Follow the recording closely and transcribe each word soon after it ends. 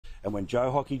And when Joe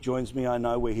Hockey joins me, I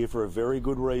know we're here for a very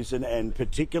good reason, and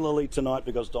particularly tonight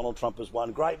because Donald Trump has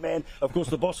won. Great man, of course,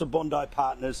 the boss of Bondi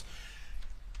Partners.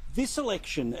 This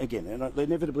election, again, and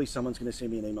inevitably someone's going to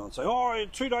send me an email and say, oh,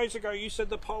 2 days ago you said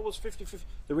the poll was 50-50.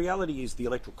 The reality is the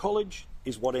Electoral College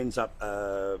is what ends up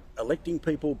electing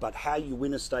people, but how you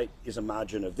win a state is a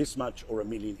margin of this much or a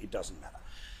million, it doesn't matter.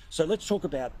 So let's talk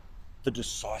about the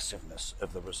decisiveness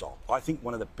of the result. I think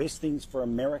one of the best things for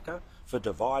America, for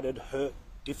divided, hurt,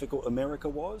 difficult America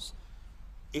was,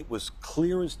 it was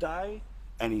clear as day,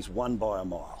 and he's won by a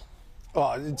mile.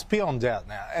 Oh, it's beyond doubt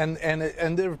now, and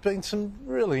there have been some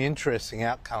really interesting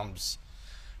outcomes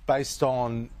based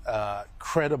on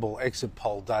credible exit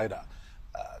poll data.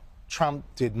 Trump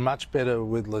did much better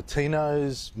with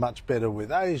Latinos, much better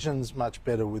with Asians, much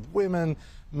better with women,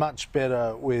 much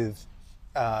better with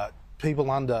people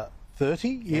under 30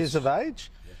 years of age.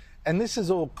 Yeah. And this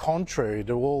is all contrary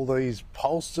to all these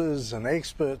pollsters and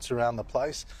experts around the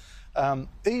place.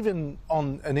 Even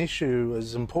on an issue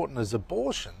as important as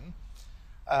abortion,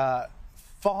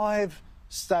 5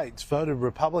 states voted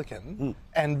Republican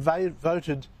and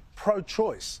voted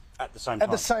pro-choice at the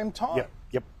same time.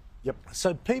 Yep.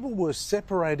 So people were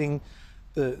separating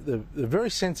the very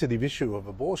sensitive issue of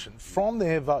abortion from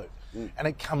their vote. And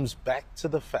it comes back to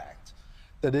the fact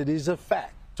that it is a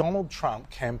fact. Donald Trump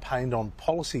campaigned on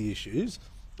policy issues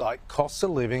like cost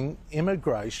of living,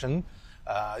 immigration,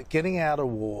 getting out of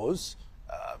wars,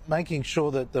 making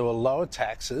sure that there were lower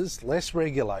taxes, less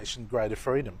regulation, greater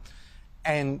freedom.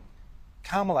 And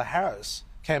Kamala Harris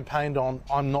campaigned on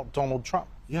I'm not Donald Trump.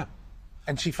 Yeah.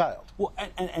 And she failed. Well,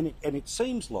 and it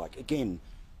seems like, again,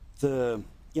 there's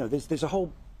a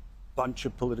whole bunch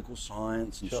of political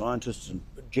science and scientists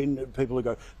and people who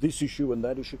go, this issue and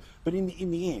that issue. But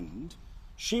in the end,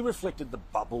 she reflected the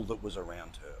bubble that was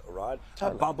around her, all right?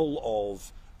 Totally. A bubble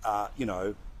of,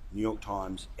 New York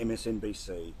Times,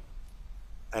 MSNBC,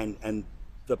 and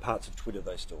the parts of Twitter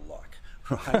they still like,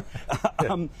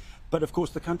 right? But of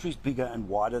course, the country's bigger and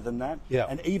wider than that. Yeah.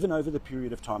 And even over the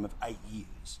period of time of 8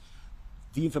 years,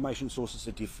 the information sources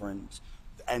are different,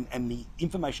 and the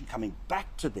information coming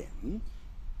back to them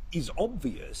is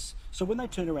obvious. So when they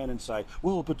turn around and say,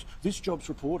 well, but this jobs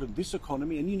report and this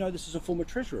economy, and this is a former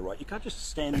treasurer, right? You can't just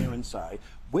stand there and say,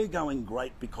 we're going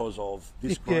great because of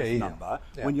this growth number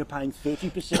when you're paying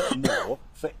 30% more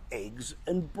for eggs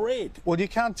and bread. Well, you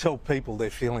can't tell people they're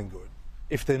feeling good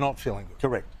if they're not feeling good.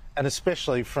 Correct. And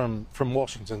especially from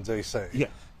Washington, D.C. Yeah.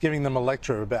 Giving them a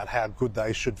lecture about how good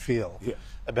they should feel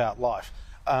about life.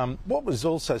 What was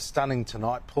also stunning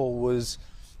tonight, Paul, was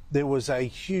there was a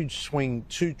huge swing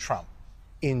to Trump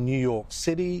in New York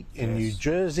City, in New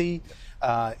Jersey,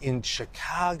 in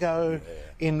Chicago,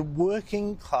 in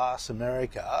working class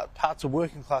America, parts of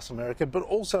working class America, but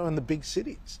also in the big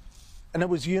cities. And it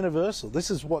was universal. This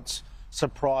is what's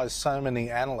surprised so many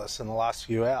analysts in the last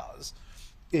few hours,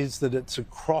 is that it's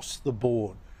across the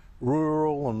board,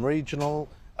 rural and regional,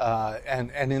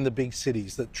 and in the big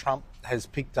cities, that Trump has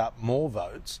picked up more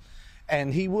votes,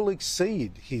 and he will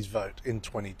exceed his vote in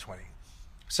 2020.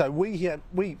 So we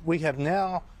have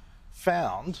now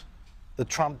found the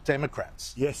Trump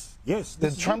Democrats. Yes.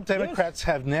 The Trump Democrats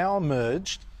have now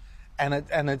emerged, and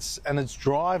it's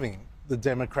driving the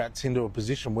Democrats into a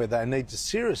position where they need to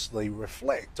seriously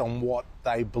reflect on what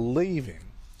they believe in,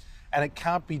 and it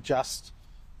can't be just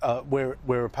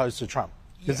we're opposed to Trump,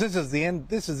 because this is the end.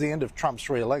 This is the end of Trump's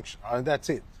re-election. That's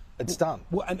it. It's done.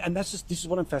 Well, and this is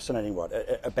what I'm fascinating, right,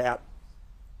 about.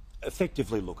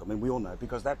 Effectively, look, I mean, we all know,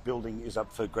 because that building is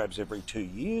up for grabs every 2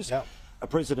 years. Yep. A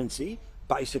presidency,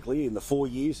 basically, in the 4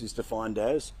 years, is defined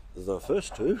as the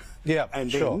first 2. Yeah,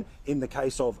 and then, in the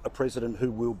case of a president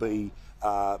who will be,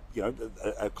 a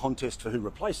contest for who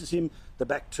replaces him, the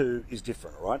back 2 is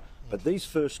different, right? But these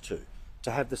first 2, to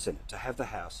have the Senate, to have the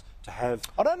House, to have...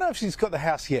 I don't know if she's got the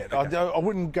House yet. Okay. I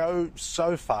wouldn't go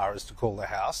so far as to call the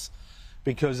House,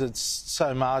 because it's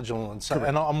so marginal and so... Correct.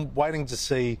 And I'm waiting to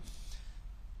see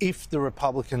if the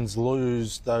Republicans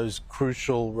lose those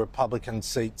crucial Republican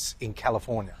seats in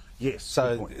California. Yes.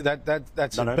 So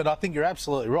that's it. But I think you're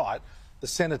absolutely right. The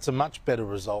Senate's a much better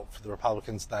result for the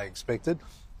Republicans than they expected.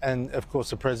 And, of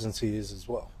course, the presidency is as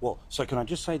well. Well, so can I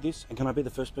just say this, and can I be the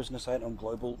first person to say it on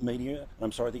global media? And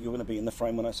I'm sorry that you're going to be in the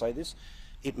frame when I say this.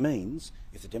 It means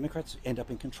if the Democrats end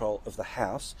up in control of the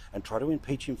House and try to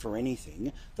impeach him for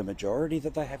anything, the majority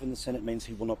that they have in the Senate means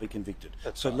he will not be convicted.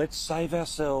 That's right. Let's save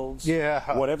ourselves,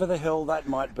 whatever the hell that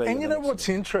might be. And you know what's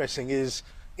interesting is,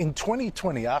 in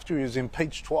 2020, after he was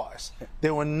impeached twice,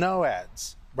 there were no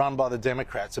ads run by the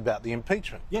Democrats about the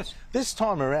impeachment. Yes. This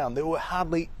time around, there were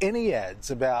hardly any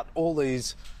ads about all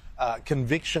these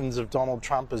convictions of Donald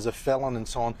Trump as a felon and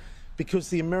so on, because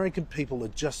the American people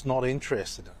are just not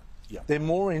interested in it. Yeah. They're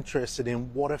more interested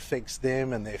in what affects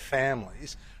them and their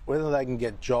families, whether they can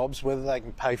get jobs, whether they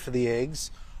can pay for the eggs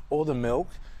or the milk.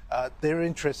 They're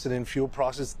interested in fuel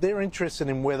prices. They're interested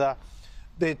in whether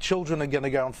their children are going to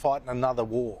go and fight in another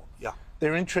war. Yeah.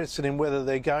 They're interested in whether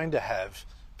they're going to have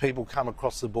people come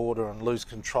across the border and lose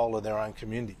control of their own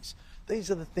communities. These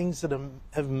are the things that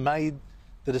have made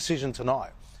the decision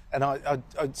tonight. And I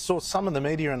saw some of the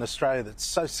media in Australia that's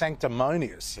so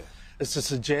sanctimonious as to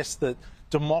suggest that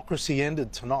democracy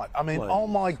ended tonight. I mean, oh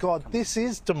my God, this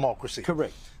is democracy.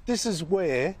 Correct. This is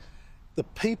where the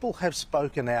people have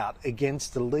spoken out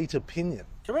against elite opinion.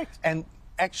 Correct. And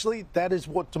actually, that is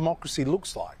what democracy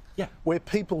looks like. Yeah. Where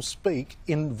people speak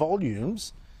in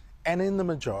volumes and in the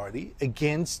majority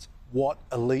against what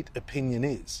elite opinion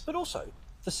is. But also,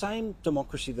 the same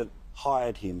democracy that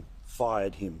hired him,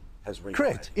 fired him, has rehired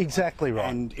Correct. him, Exactly right.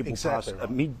 And it will pass a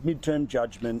midterm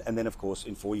judgment, and then, of course,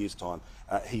 in 4 years' time,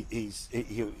 he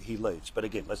leaves. But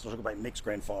again, let's not talk about next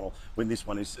grand final when this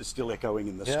one is still echoing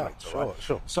in the streets. Sure, right?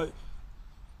 sure. So,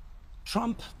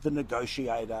 Trump, the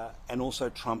negotiator, and also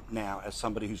Trump now as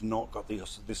somebody who's not got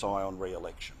this eye on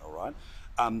re-election. All right,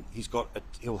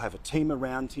 he'll have a team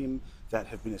around him that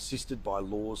have been assisted by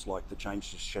laws like the change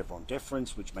to Chevron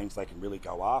deference, which means they can really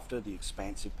go after the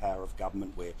expansive power of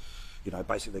government, where, you know,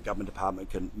 basically the government department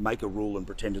can make a rule and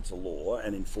pretend it's a law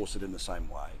and enforce it in the same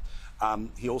way.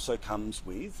 He also comes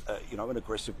with, an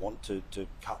aggressive want to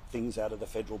cut things out of the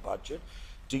federal budget.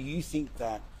 Do you think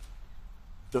that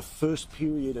the first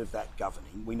period of that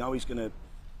governing, we know he's going to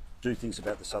do things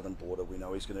about the southern border, we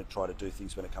know he's going to try to do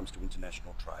things when it comes to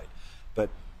international trade, but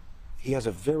he has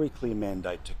a very clear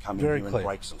mandate to come in here and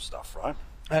break some stuff, right?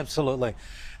 Absolutely.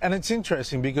 And it's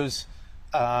interesting because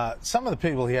some of the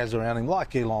people he has around him,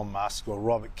 like Elon Musk or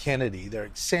Robert Kennedy, they're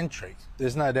eccentric.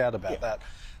 There's no doubt about that.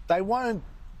 They won't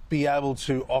be able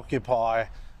to occupy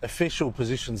official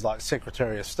positions like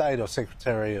Secretary of State or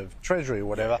Secretary of Treasury or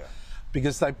whatever,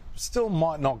 because they still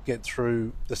might not get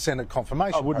through the Senate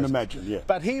confirmation process. I wouldn't imagine,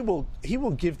 But he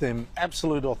will give them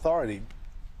absolute authority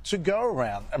to go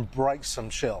around and break some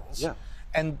shells. Yeah.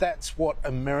 And that's what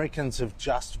Americans have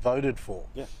just voted for.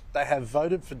 Yeah. They have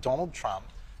voted for Donald Trump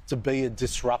to be a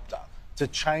disruptor, to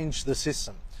change the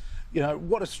system. You know,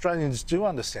 what Australians do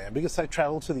understand, because they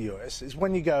travel to the US, is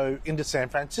when you go into San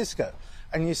Francisco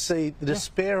and you see the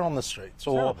despair on the streets,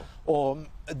 or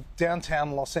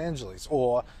downtown Los Angeles,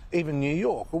 or even New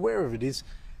York, or wherever it is,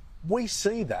 we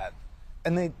see that.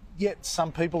 And yet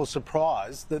some people are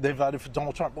surprised that they voted for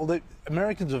Donald Trump. Well, the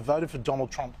Americans have voted for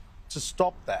Donald Trump to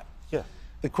stop that. Yeah.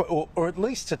 Or at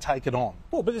least to take it on.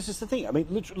 Well, but this is the thing. I mean,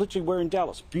 literally, we're in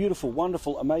Dallas. Beautiful,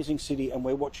 wonderful, amazing city, and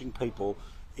we're watching people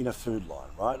in a food line,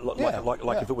 right?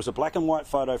 Like if it was a black and white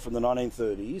photo from the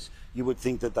 1930s, you would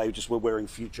think that they just were wearing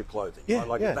future clothing. Yeah,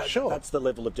 right? Sure. That's the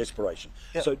level of desperation.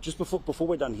 Yeah. So just before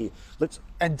we're done here,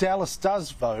 And Dallas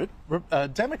does vote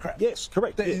Democrat. Yes,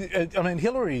 correct. I mean,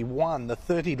 Hillary won the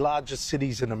 30 largest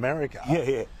cities in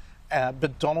America.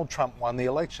 But Donald Trump won the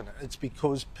election. It's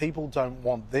because people don't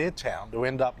want their town to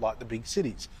end up like the big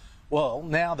cities. Well,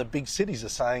 now the big cities are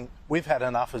saying, we've had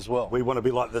enough as well. We want to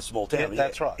be like the small town. Yeah,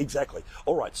 that's right. Exactly.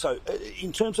 All right, so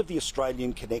in terms of the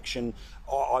Australian connection,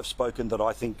 I've spoken that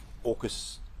I think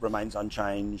AUKUS remains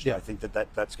unchanged. Yeah. I think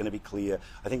that's going to be clear.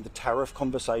 I think the tariff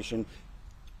conversation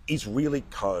is really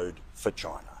code for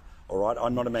China. All right,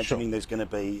 I'm not imagining there's going to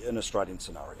be an Australian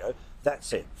scenario. That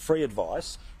said, free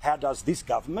advice, how does this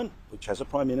government, which has a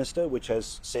Prime Minister, which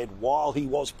has said while he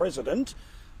was President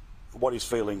what his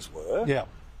feelings were,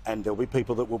 and there'll be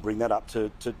people that will bring that up to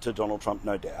Donald Trump,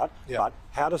 no doubt, but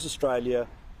how does Australia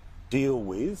deal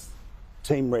with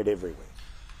Team Red everywhere?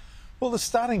 Well, the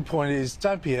starting point is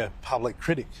don't be a public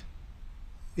critic.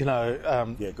 You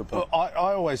know, good point.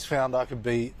 I always found I could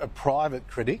be a private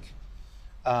critic,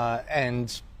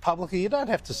 and publicly you don't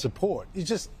have to support. You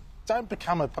just don't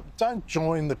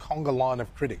join the conga line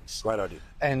of critics. Great idea.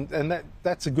 And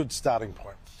that's a good starting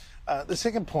point. The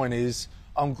second point is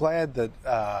I'm glad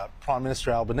that Prime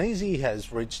Minister Albanese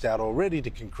has reached out already to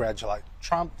congratulate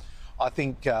Trump. I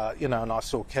think, and I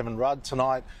saw Kevin Rudd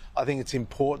tonight, I think it's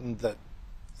important that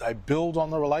they build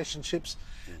on the relationships.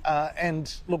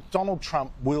 And look, Donald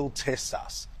Trump will test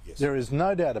us. Yes. There is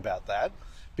no doubt about that,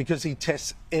 because he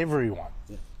tests everyone.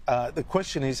 The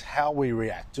question is how we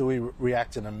react. Do we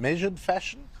react in a measured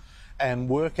fashion and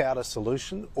work out a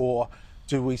solution, or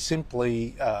do we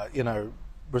simply,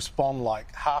 respond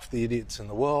like half the idiots in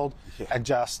the world and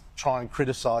just try and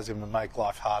criticise him and make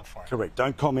life hard for him? Correct.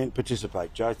 Don't comment,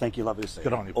 participate. Joe, thank you. Lovely to see you.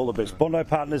 Good on you. All the best. Bondi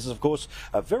Partners is, of course,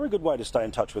 a very good way to stay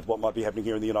in touch with what might be happening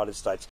here in the United States.